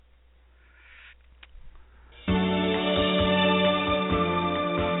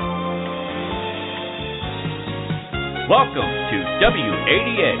Welcome to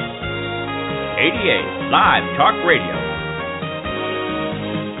WADA, ADA Live Talk Radio.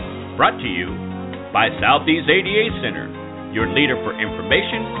 Brought to you by Southeast ADA Center, your leader for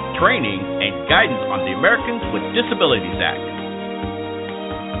information, training, and guidance on the Americans with Disabilities Act.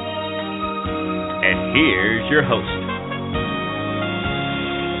 And here's your host.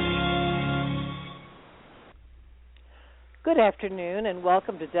 Good afternoon and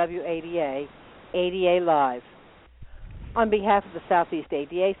welcome to WADA, ADA Live. On behalf of the Southeast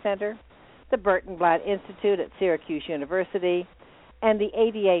ADA Center, the Burton Blatt Institute at Syracuse University, and the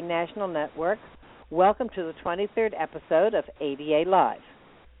ADA National Network, welcome to the 23rd episode of ADA Live.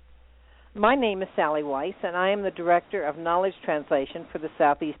 My name is Sally Weiss, and I am the Director of Knowledge Translation for the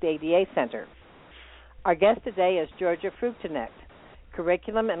Southeast ADA Center. Our guest today is Georgia Fruchtinecht,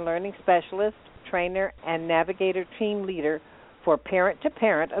 Curriculum and Learning Specialist, Trainer, and Navigator Team Leader for Parent to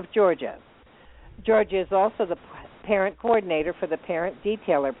Parent of Georgia. Georgia is also the Parent Coordinator for the Parent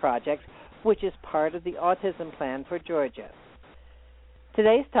Detailer Project, which is part of the Autism Plan for Georgia.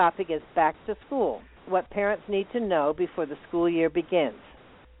 Today's topic is Back to School, what parents need to know before the school year begins.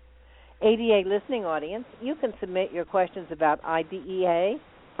 ADA listening audience, you can submit your questions about IDEA,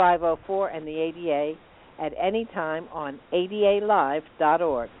 504, and the ADA at any time on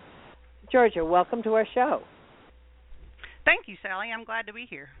adalive.org. Georgia, welcome to our show. Thank you, Sally. I'm glad to be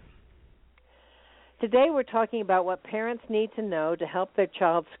here. Today we're talking about what parents need to know to help their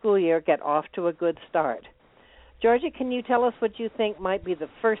child's school year get off to a good start. Georgia, can you tell us what you think might be the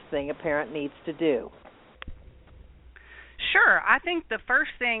first thing a parent needs to do? Sure. I think the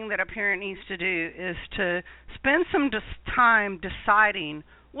first thing that a parent needs to do is to spend some time deciding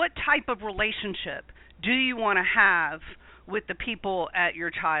what type of relationship do you want to have with the people at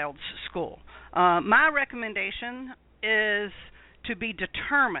your child's school. My recommendation is to be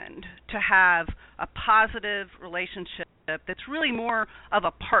determined to have a positive relationship that's really more of a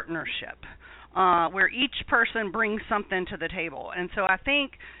partnership, where each person brings something to the table. And so I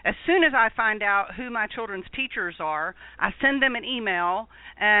think as soon as I find out who my children's teachers are, I send them an email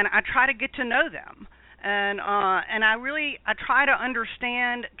and I try to get to know them. And I try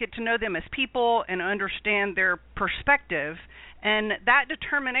to get to know them as people and understand their perspective. And that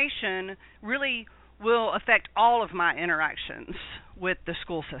determination really will affect all of my interactions with the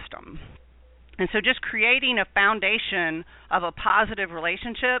school system. And so just creating a foundation of a positive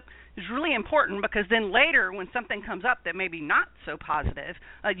relationship is really important, because then later when something comes up that may be not so positive,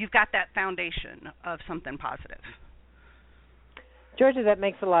 you've got that foundation of something positive. Georgia, that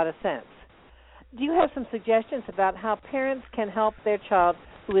makes a lot of sense. Do you have some suggestions about how parents can help their child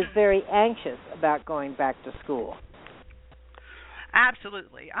who is very anxious about going back to school?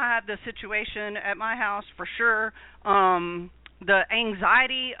 Absolutely. I have the situation at my house for sure. The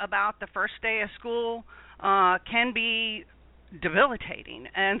anxiety about the first day of school can be debilitating.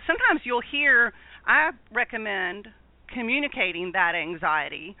 And sometimes you'll hear, I recommend communicating that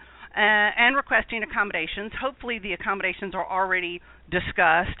anxiety and requesting accommodations. Hopefully the accommodations are already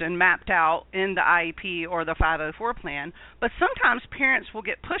discussed and mapped out in the IEP or the 504 plan. But sometimes parents will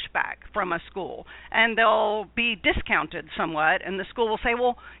get pushback from a school, and they'll be discounted somewhat, and the school will say,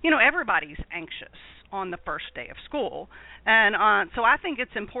 well, everybody's anxious on the first day of school. And so I think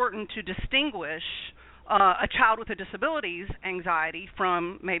it's important to distinguish a child with a disability's anxiety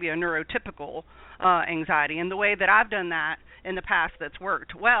from maybe a neurotypical anxiety. And the way that I've done that in the past that's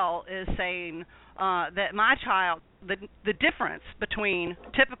worked well is saying that my child, the difference between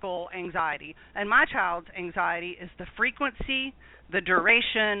typical anxiety and my child's anxiety is the frequency, the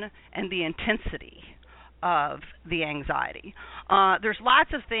duration, and the intensity of the anxiety. There's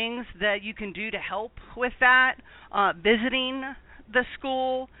lots of things that you can do to help with that. Visiting the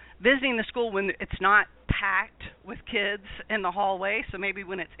school when it's not packed with kids in the hallway, so maybe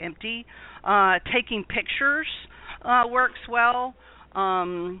when it's empty. Taking pictures works well.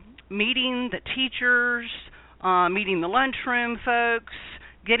 Meeting the teachers, meeting the lunchroom folks,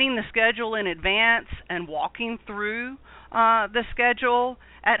 getting the schedule in advance and walking through the schedule.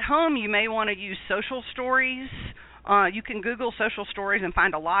 At home, you may want to use social stories. You can Google social stories and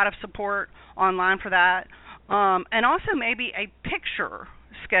find a lot of support online for that. And also maybe a picture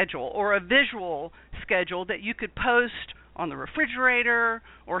schedule or a visual schedule that you could post on the refrigerator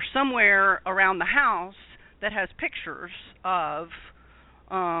or somewhere around the house that has pictures of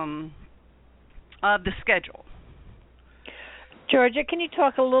the schedule. Georgia, can you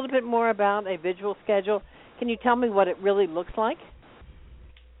talk a little bit more about a visual schedule? Can you tell me what it really looks like?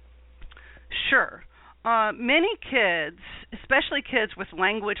 Sure. Many kids, especially kids with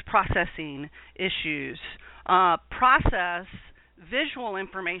language processing issues, process visual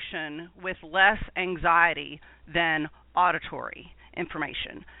information with less anxiety than auditory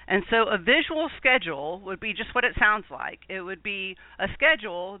information. And so a visual schedule would be just what it sounds like. It would be a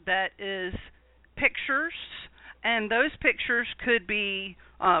schedule that is pictures, and those pictures could be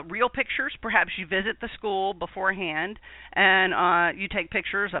real pictures. Perhaps you visit the school beforehand and you take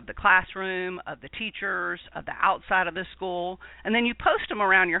pictures of the classroom, of the teachers, of the outside of the school, and then you post them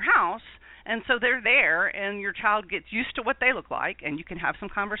around your house. And so they're there, and your child gets used to what they look like, and you can have some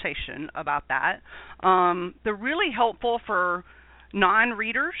conversation about that. They're really helpful for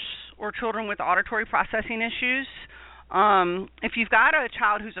non-readers or children with auditory processing issues. If you've got a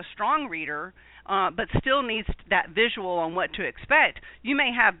child who's a strong reader, but still needs that visual on what to expect, you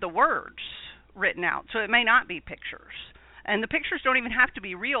may have the words written out, so it may not be pictures. And the pictures don't even have to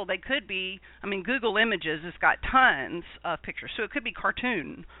be real. They could be, Google Images has got tons of pictures, so it could be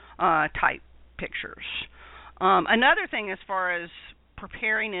cartoon type pictures. Another thing as far as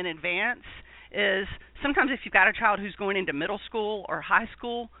preparing in advance is sometimes if you've got a child who's going into middle school or high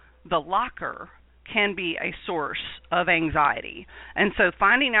school, the locker can be a source of anxiety. And so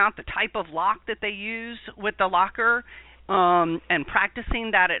finding out the type of lock that they use with the locker and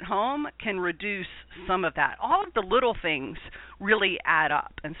practicing that at home can reduce some of that. All of the little things really add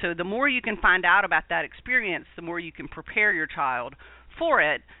up. And so the more you can find out about that experience, the more you can prepare your child for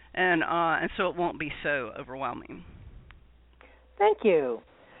it, and so it won't be so overwhelming. Thank you.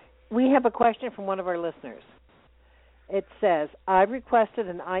 We have a question from one of our listeners. It says, I requested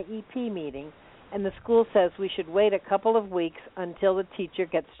an IEP meeting, and the school says we should wait a couple of weeks until the teacher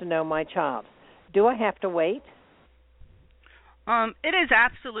gets to know my child. Do I have to wait? It is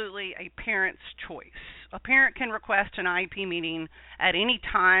absolutely a parent's choice. A parent can request an IEP meeting at any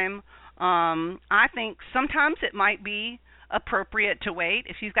time. I think sometimes it might be appropriate to wait.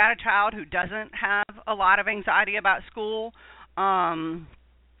 If you've got a child who doesn't have a lot of anxiety about school, then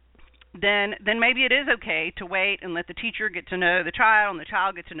maybe it is okay to wait and let the teacher get to know the child and the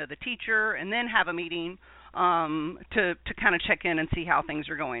child get to know the teacher, and then have a meeting to kind of check in and see how things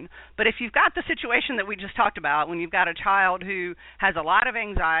are going. But if you've got the situation that we just talked about, when you've got a child who has a lot of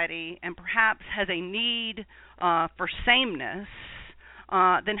anxiety and perhaps has a need for sameness,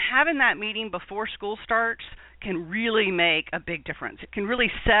 then having that meeting before school starts can really make a big difference. It can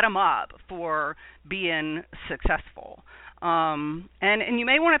really set them up for being successful. And you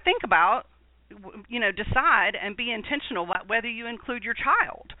may want to think about, decide and be intentional about whether you include your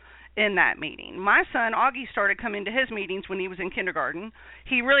child in that meeting. My son, Augie, started coming to his meetings when he was in kindergarten.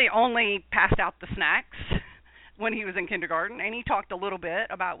 He really only passed out the snacks when he was in kindergarten, and he talked a little bit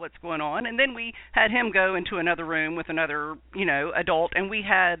about what's going on. And then we had him go into another room with another, adult, and we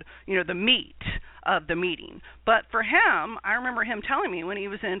had, the meat of the meeting. But for him, I remember him telling me when he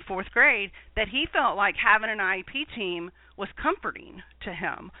was in fourth grade that he felt like having an IEP team was comforting to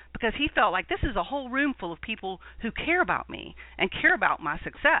him, because he felt like this is a whole room full of people who care about me and care about my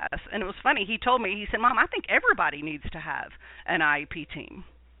success. And it was funny, he told me, he said, Mom, I think everybody needs to have an IEP team.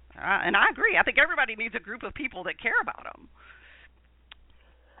 And I agree. I think everybody needs a group of people that care about them.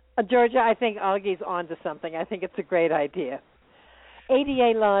 Georgia, I think Augie's on to something. I think it's a great idea.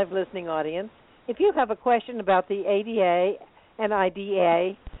 ADA Live listening audience, if you have a question about the ADA and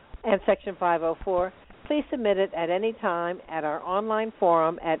IDEA and Section 504, please submit it at any time at our online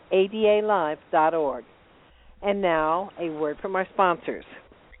forum at adalive.org. And now, a word from our sponsors.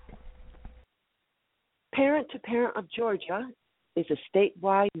 Parent to Parent of Georgia is a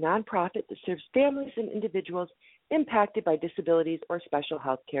statewide nonprofit that serves families and individuals impacted by disabilities or special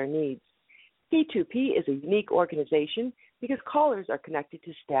health care needs. P2P is a unique organization because callers are connected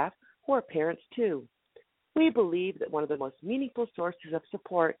to staff who are parents too. We believe that one of the most meaningful sources of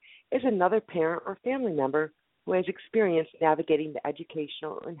support is another parent or family member who has experience navigating the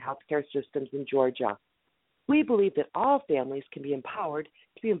educational and healthcare systems in Georgia. We believe that all families can be empowered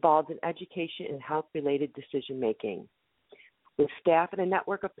to be involved in education and health-related decision-making. With staff and a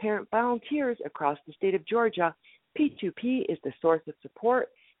network of parent volunteers across the state of Georgia, P2P is the source of support,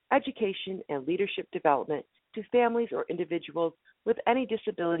 education, and leadership development to families or individuals with any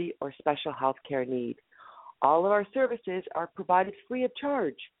disability or special health care need. All of our services are provided free of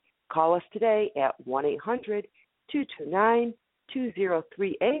charge. Call us today at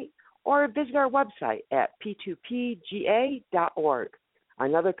 1-800-229-2038 or visit our website at p2pga.org.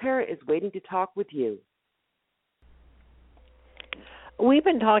 Another parent is waiting to talk with you. We've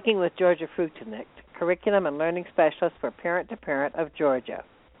been talking with Georgia Fruchtenich, Curriculum and Learning Specialist for Parent to Parent of Georgia.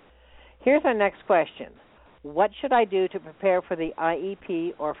 Here's our next question. What should I do to prepare for the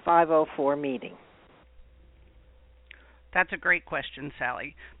IEP or 504 meeting? That's a great question,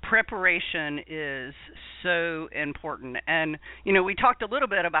 Sally. Preparation is so important. And, we talked a little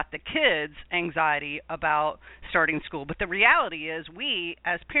bit about the kids' anxiety about starting school, but the reality is we,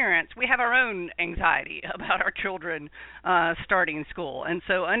 as parents, we have our own anxiety about our children starting school. And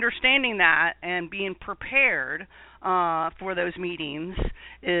so understanding that and being prepared for those meetings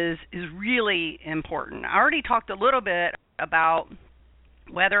is really important. I already talked a little bit about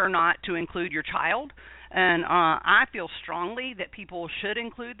whether or not to include your child. And I feel strongly that people should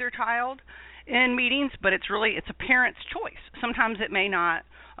include their child in meetings, but it's a parent's choice. Sometimes it may not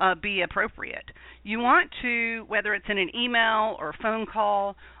be appropriate. You want to, whether it's in an email or phone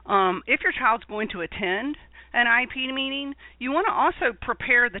call, if your child's going to attend an IEP meeting, you want to also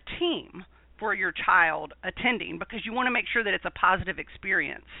prepare the team for your child attending, because you want to make sure that it's a positive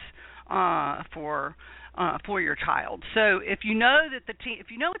experience for your child. So if you know that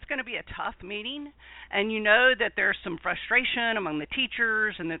if you know it's going to be a tough meeting, and you know that there's some frustration among the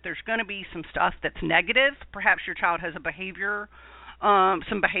teachers, and that there's going to be some stuff that's negative, perhaps your child has some behavior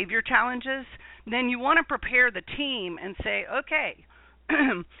challenges, then you want to prepare the team and say, okay,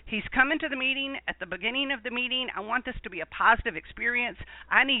 he's coming to the meeting. At the beginning of the meeting, I want this to be a positive experience.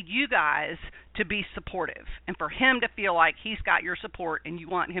 I need you guys to be supportive and for him to feel like he's got your support and you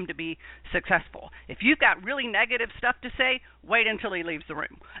want him to be successful. If you've got really negative stuff to say, wait until he leaves the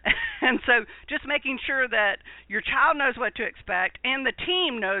room. And so just making sure that your child knows what to expect and the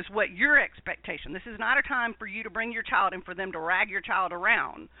team knows what your expectation. This is not a time for you to bring your child and for them to rag your child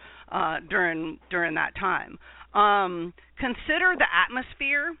around during that time. Consider the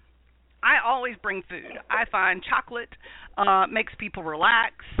atmosphere. I always bring food. I find chocolate makes people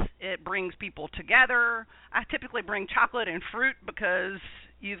relax. It brings people together. I typically bring chocolate and fruit because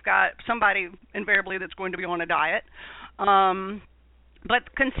you've got somebody invariably that's going to be on a diet.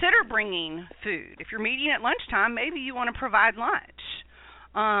 But consider bringing food. If you're meeting at lunchtime, maybe you want to provide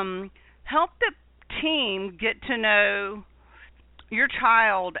lunch. Help the team get to know your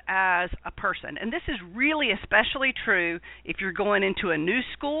child as a person. And this is really especially true if you're going into a new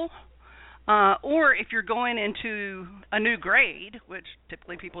school or if you're going into a new grade, which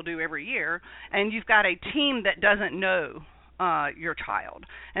typically people do every year, and you've got a team that doesn't know your child.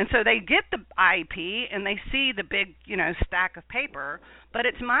 And so they get the IEP and they see the big, stack of paper, but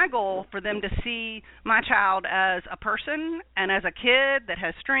it's my goal for them to see my child as a person and as a kid that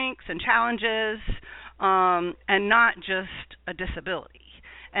has strengths and challenges, and not just a disability.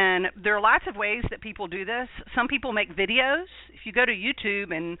 And there are lots of ways that people do this. Some people make videos. If you go to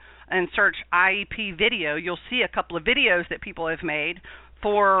YouTube and search IEP video, you'll see a couple of videos that people have made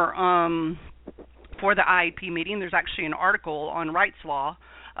for the IEP meeting. There's actually an article on Wright's Law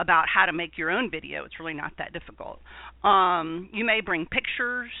about how to make your own video. It's really not that difficult. You may bring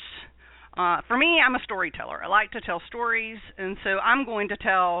pictures. For me, I'm a storyteller. I like to tell stories, and so I'm going to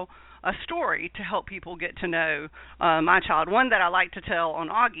tell a story to help people get to know my child. One that I like to tell on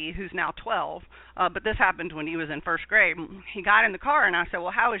Augie, who's now 12, but this happened when he was in first grade. He got in the car, and I said,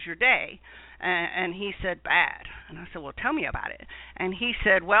 well, how was your day? And he said, bad. And I said, well, tell me about it. And he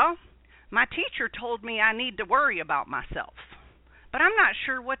said, well, my teacher told me I need to worry about myself, but I'm not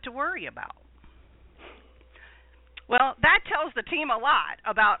sure what to worry about. Well, that tells the team a lot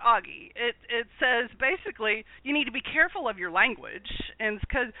about Augie. It says basically you need to be careful of your language, and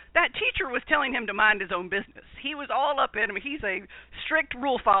because that teacher was telling him to mind his own business. He was all up in him. He's a strict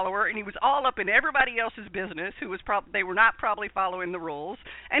rule follower, and he was all up in everybody else's business who was they were not probably following the rules,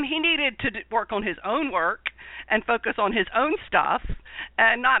 and he needed to work on his own work and focus on his own stuff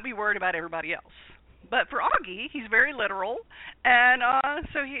and not be worried about everybody else. But for Augie, he's very literal, and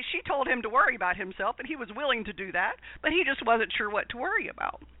so she told him to worry about himself, and he was willing to do that, but he just wasn't sure what to worry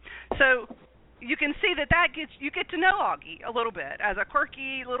about. So you can see that you get to know Augie a little bit as a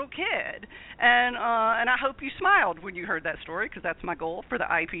quirky little kid, and I hope you smiled when you heard that story, because that's my goal for the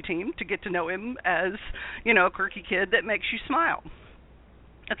IEP team, to get to know him as a quirky kid that makes you smile.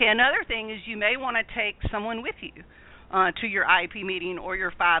 Okay, another thing is you may want to take someone with you to your IEP meeting or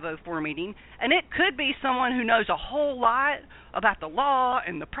your 504 meeting, and it could be someone who knows a whole lot about the law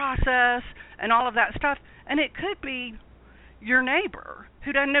and the process and all of that stuff, and it could be your neighbor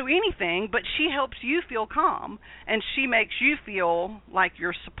who doesn't know anything, but she helps you feel calm, and she makes you feel like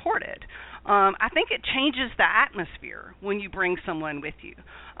you're supported. I think it changes the atmosphere when you bring someone with you.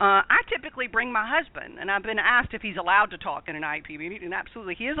 I typically bring my husband, and I've been asked if he's allowed to talk in an IEP meeting, and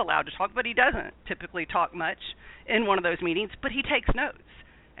absolutely he is allowed to talk, but he doesn't typically talk much in one of those meetings, but he takes notes.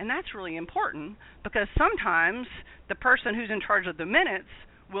 And that's really important, because sometimes the person who's in charge of the minutes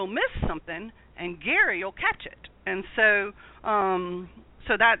will miss something, and Gary will catch it. And so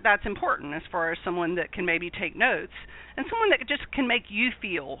so that's important as far as someone that can maybe take notes and someone that just can make you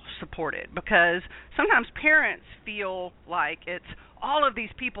feel supported, because sometimes parents feel like it's all of these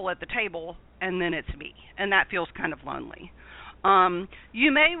people at the table and then it's me, and that feels kind of lonely.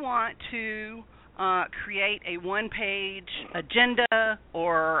 You may want to create a one-page agenda,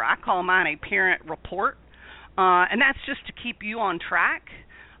 or I call mine a parent report, and that's just to keep you on track.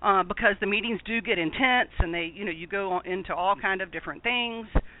 Because the meetings do get intense, and you go into all kind of different things.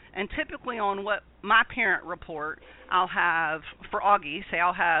 And typically on what my parent report, I'll have for Augie,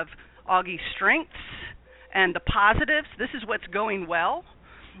 I'll have Augie's strengths and the positives. This is what's going well,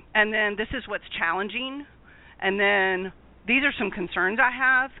 and then this is what's challenging, and then these are some concerns I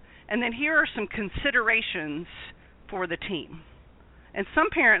have, and then here are some considerations for the team. And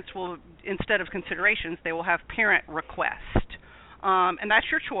some parents will, instead of considerations, they will have parent requests. And that's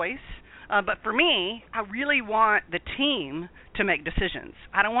your choice. But for me, I really want the team to make decisions.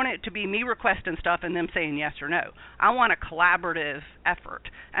 I don't want it to be me requesting stuff and them saying yes or no. I want a collaborative effort.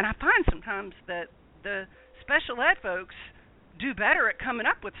 And I find sometimes that the special ed folks do better at coming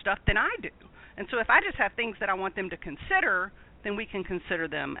up with stuff than I do. And so if I just have things that I want them to consider, then we can consider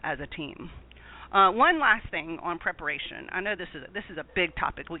them as a team. One last thing on preparation. I know this is a big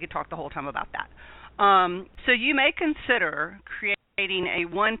topic. We could talk the whole time about that. So you may consider creating a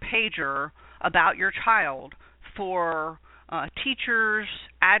one-pager about your child for teachers,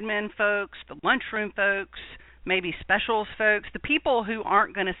 admin folks, the lunchroom folks, maybe specials folks, the people who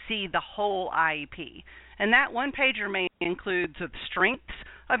aren't going to see the whole IEP. And that one-pager may include the strengths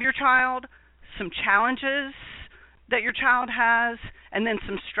of your child, some challenges that your child has, and then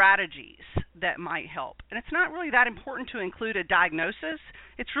some strategies that might help. And it's not really that important to include a diagnosis.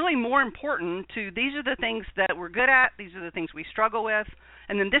 It's really more important to, these are the things that we're good at, these are the things we struggle with,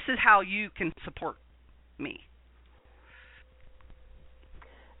 and then this is how you can support me.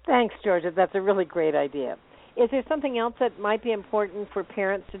 Thanks, Georgia. That's a really great idea. Is there something else that might be important for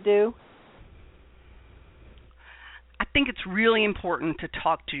parents to do? I think it's really important to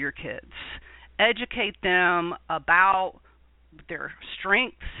talk to your kids. Educate them about their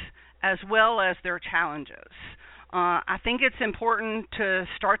strengths as well as their challenges. I think it's important to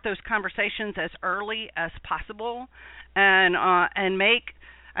start those conversations as early as possible and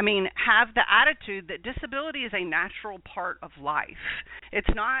have the attitude that disability is a natural part of life. It's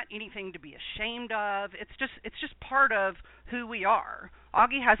not anything to be ashamed of. It's just part of who we are.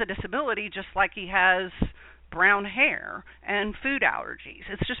 Augie has a disability just like he has brown hair and food allergies.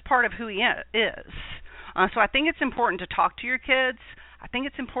 It's just part of who he is. So I think it's important to talk to your kids. I think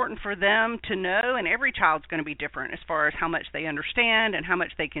it's important for them to know, and every child's going to be different as far as how much they understand and how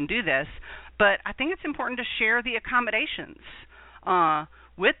much they can do this, but I think it's important to share the accommodations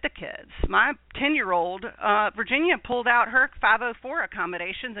with the kids. My 10-year-old, Virginia, pulled out her 504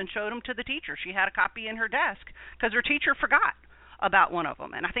 accommodations and showed them to the teacher. She had a copy in her desk because her teacher forgot about one of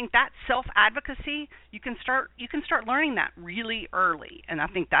them. And I think that self-advocacy, you can start learning that really early, and I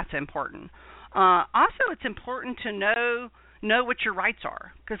think that's important. Also, it's important to know what your rights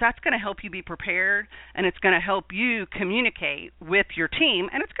are, because that's going to help you be prepared, and it's going to help you communicate with your team,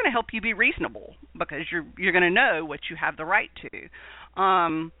 and it's going to help you be reasonable because you're going to know what you have the right to.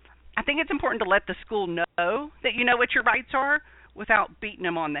 I think it's important to let the school know that you know what your rights are without beating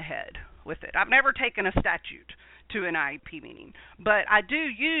them on the head with it. I've never taken a statute to an IEP meeting, but I do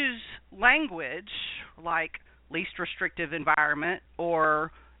use language like least restrictive environment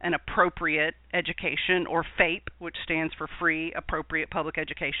or an appropriate education, or FAPE, which stands for free, appropriate public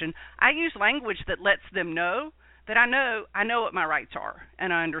education. I use language that lets them know that I know what my rights are,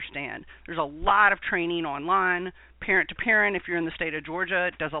 and I understand. There's a lot of training online, parent to parent. If you're in the state of Georgia,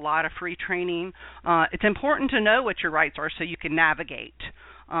 it does a lot of free training. It's important to know what your rights are so you can navigate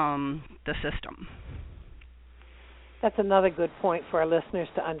the system. That's another good point for our listeners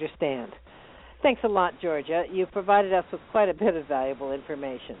to understand. Thanks a lot, Georgia. You've provided us with quite a bit of valuable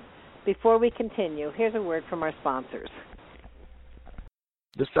information. Before we continue, here's a word from our sponsors.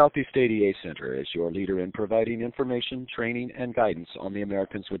 The Southeast ADA Center is your leader in providing information, training, and guidance on the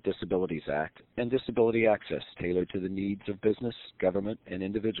Americans with Disabilities Act and disability access tailored to the needs of business, government, and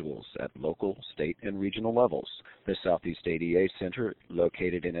individuals at local, state, and regional levels. The Southeast ADA Center,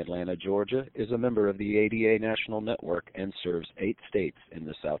 located in Atlanta, Georgia, is a member of the ADA National Network and serves 8 states in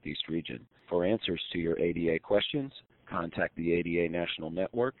the Southeast region. For answers to your ADA questions, contact the ADA National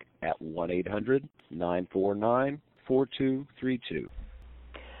Network at 1-800-949-4232.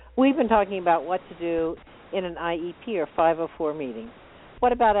 We've been talking about what to do in an IEP or 504 meeting.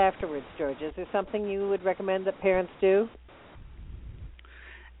 What about afterwards, Georgia? Is there something you would recommend that parents do?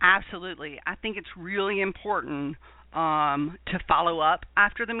 Absolutely. I think it's really important to follow up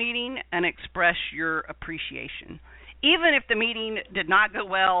after the meeting and express your appreciation. Even if the meeting did not go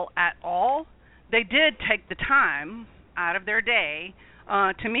well at all, they did take the time out of their day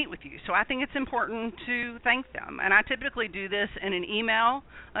to meet with you. So I think it's important to thank them. And I typically do this in an email.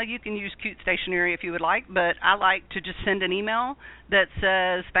 You can use Cute Stationery if you would like, but I like to just send an email that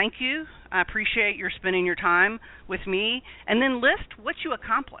says, thank you, I appreciate your spending your time with me, and then list what you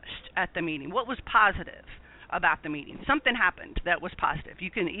accomplished at the meeting, what was positive about the meeting. Something happened that was positive.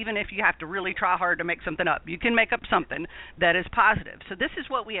 You can, even if you have to really try hard to make something up, you can make up something that is positive. So this is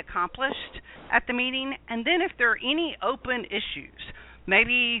what we accomplished at the meeting. And then if there are any open issues,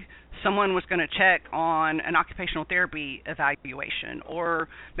 maybe someone was going to check on an occupational therapy evaluation, or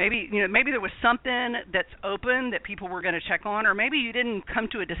maybe there was something that's open that people were going to check on, or maybe you didn't come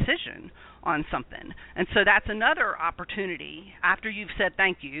to a decision on something. And so that's another opportunity after you've said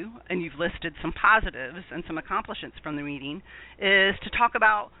thank you and you've listed some positives and some accomplishments from the meeting, is to talk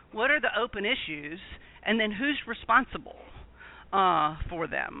about what are the open issues and then who's responsible for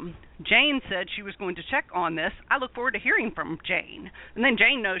them. Jane said she was going to check on this. I look forward to hearing from Jane. And then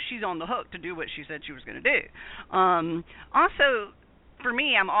Jane knows she's on the hook to do what she said she was going to do. Also, for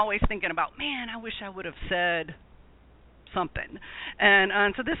me, I'm always thinking about, man, I wish I would have said something.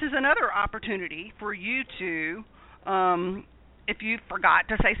 And so this is another opportunity for you to, if you forgot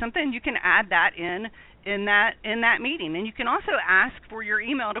to say something, you can add that in that meeting. And you can also ask for your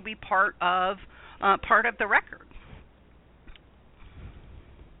email to be part of the record.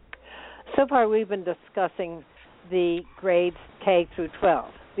 So far, we've been discussing the grades K through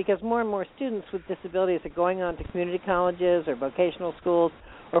 12 because more and more students with disabilities are going on to community colleges or vocational schools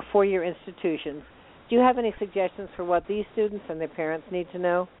or four-year institutions. Do you have any suggestions for what these students and their parents need to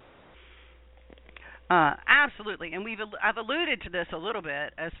know? Absolutely, and I've alluded to this a little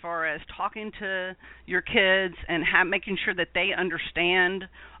bit as far as talking to your kids and making sure that they understand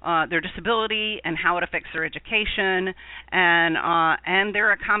their disability and how it affects their education and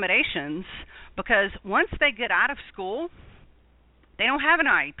their accommodations, because once they get out of school, they don't have an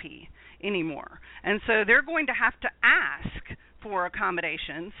IEP anymore, and so they're going to have to ask for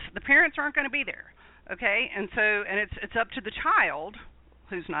accommodations. The parents aren't going to be there, okay, and it's up to the child,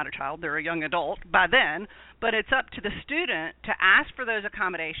 who's not a child, they're a young adult by then, but it's up to the student to ask for those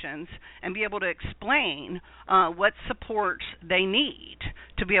accommodations and be able to explain what supports they need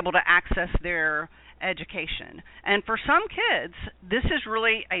to be able to access their education. And for some kids, this is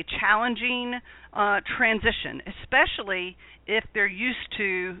really a challenging transition, especially if they're used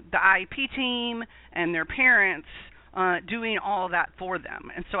to the IEP team and their parents doing all of that for them.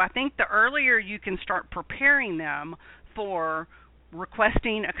 And so I think the earlier you can start preparing them for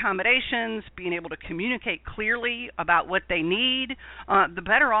requesting accommodations, being able to communicate clearly about what they need, the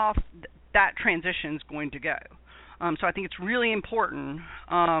better off that transition is going to go. So I think it's really important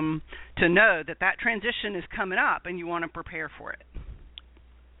to know that transition is coming up and you want to prepare for it.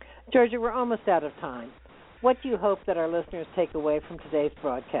 Georgia, we're almost out of time. What do you hope that our listeners take away from today's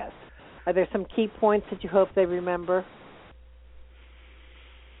broadcast? Are there some key points that you hope they remember?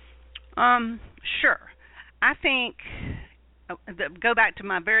 Sure. I think go back to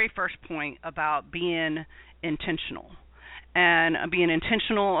my very first point about being intentional and being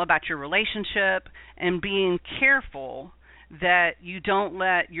intentional about your relationship and being careful that you don't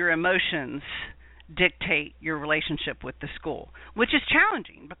let your emotions dictate your relationship with the school, which is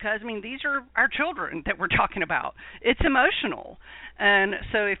challenging because, these are our children that we're talking about. It's emotional. And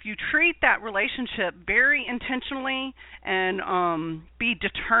so if you treat that relationship very intentionally and be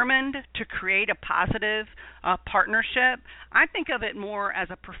determined to create a positive partnership, I think of it more as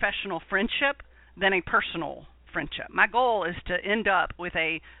a professional friendship than a personal friendship. My goal is to end up with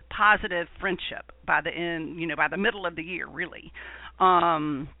a positive friendship by the middle of the year, really.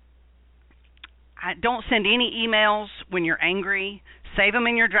 I don't send any emails when you're angry. Save them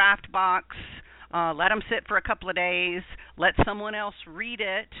in your draft box. Let them sit for a couple of days. Let someone else read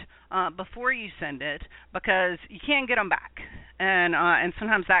it before you send it, because you can't get them back. And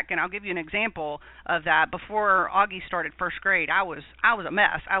sometimes I'll give you an example of that. Before Augie started first grade, I was a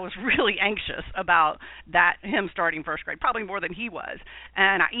mess. I was really anxious about him starting first grade, probably more than he was.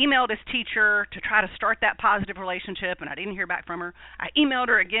 And I emailed his teacher to try to start that positive relationship, and I didn't hear back from her. I emailed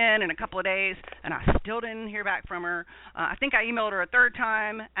her again in a couple of days, and I still didn't hear back from her. I think I emailed her a third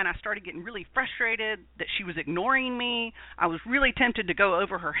time, and I started getting really frustrated that she was ignoring me. I was really tempted to go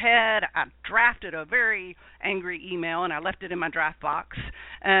over her head. I drafted a very angry email, and I left it in my draft box,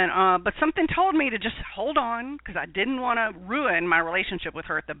 and but something told me to just hold on because I didn't want to ruin my relationship with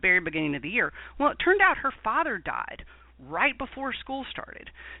her at the very beginning of the year. Well, it turned out her father died right before school started.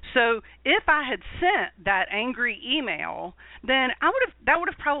 So if I had sent that angry email, then that would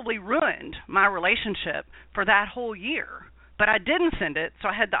have probably ruined my relationship for that whole year. But I didn't send it, so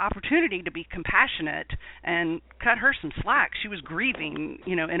I had the opportunity to be compassionate and cut her some slack. She was grieving,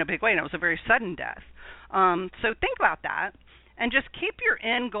 in a big way, and it was a very sudden death. So think about that, and just keep your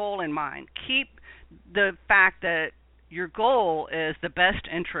end goal in mind. Keep the fact that your goal is the best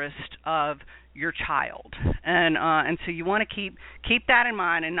interest of your child, and so you want to keep that in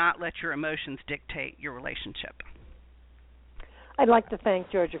mind and not let your emotions dictate your relationship. I'd like to thank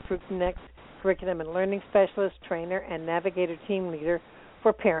Georgia Fruchtenect, Curriculum and Learning Specialist, Trainer, and Navigator Team Leader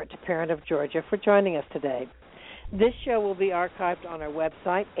for Parent to Parent of Georgia, for joining us today. This show will be archived on our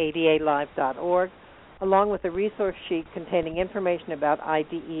website, adalive.org, along with a resource sheet containing information about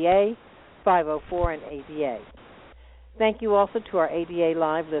IDEA, 504, and ADA. Thank you also to our ADA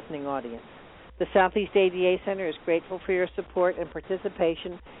Live listening audience. The Southeast ADA Center is grateful for your support and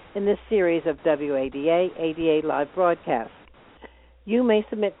participation in this series of WADA ADA Live broadcasts. You may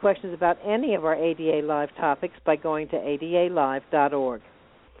submit questions about any of our ADA Live topics by going to adalive.org.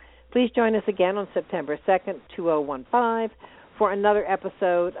 Please join us again on September 2nd, 2015, for another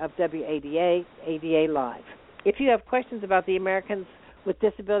episode of WADA ADA Live. If you have questions about the Americans with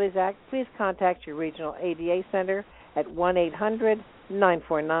Disabilities Act, please contact your regional ADA center at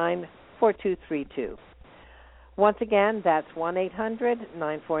 1-800-949-4232. Once again, that's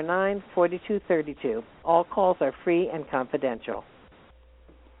 1-800-949-4232. All calls are free and confidential.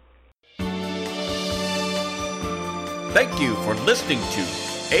 Thank you for listening to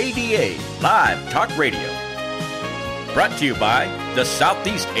ADA Live Talk Radio, brought to you by the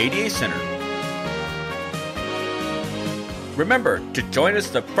Southeast ADA Center. Remember to join us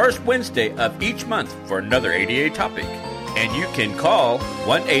the first Wednesday of each month for another ADA topic, and you can call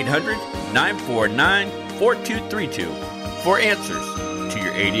 1-800-949-4232 for answers to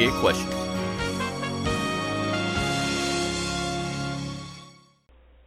your ADA questions.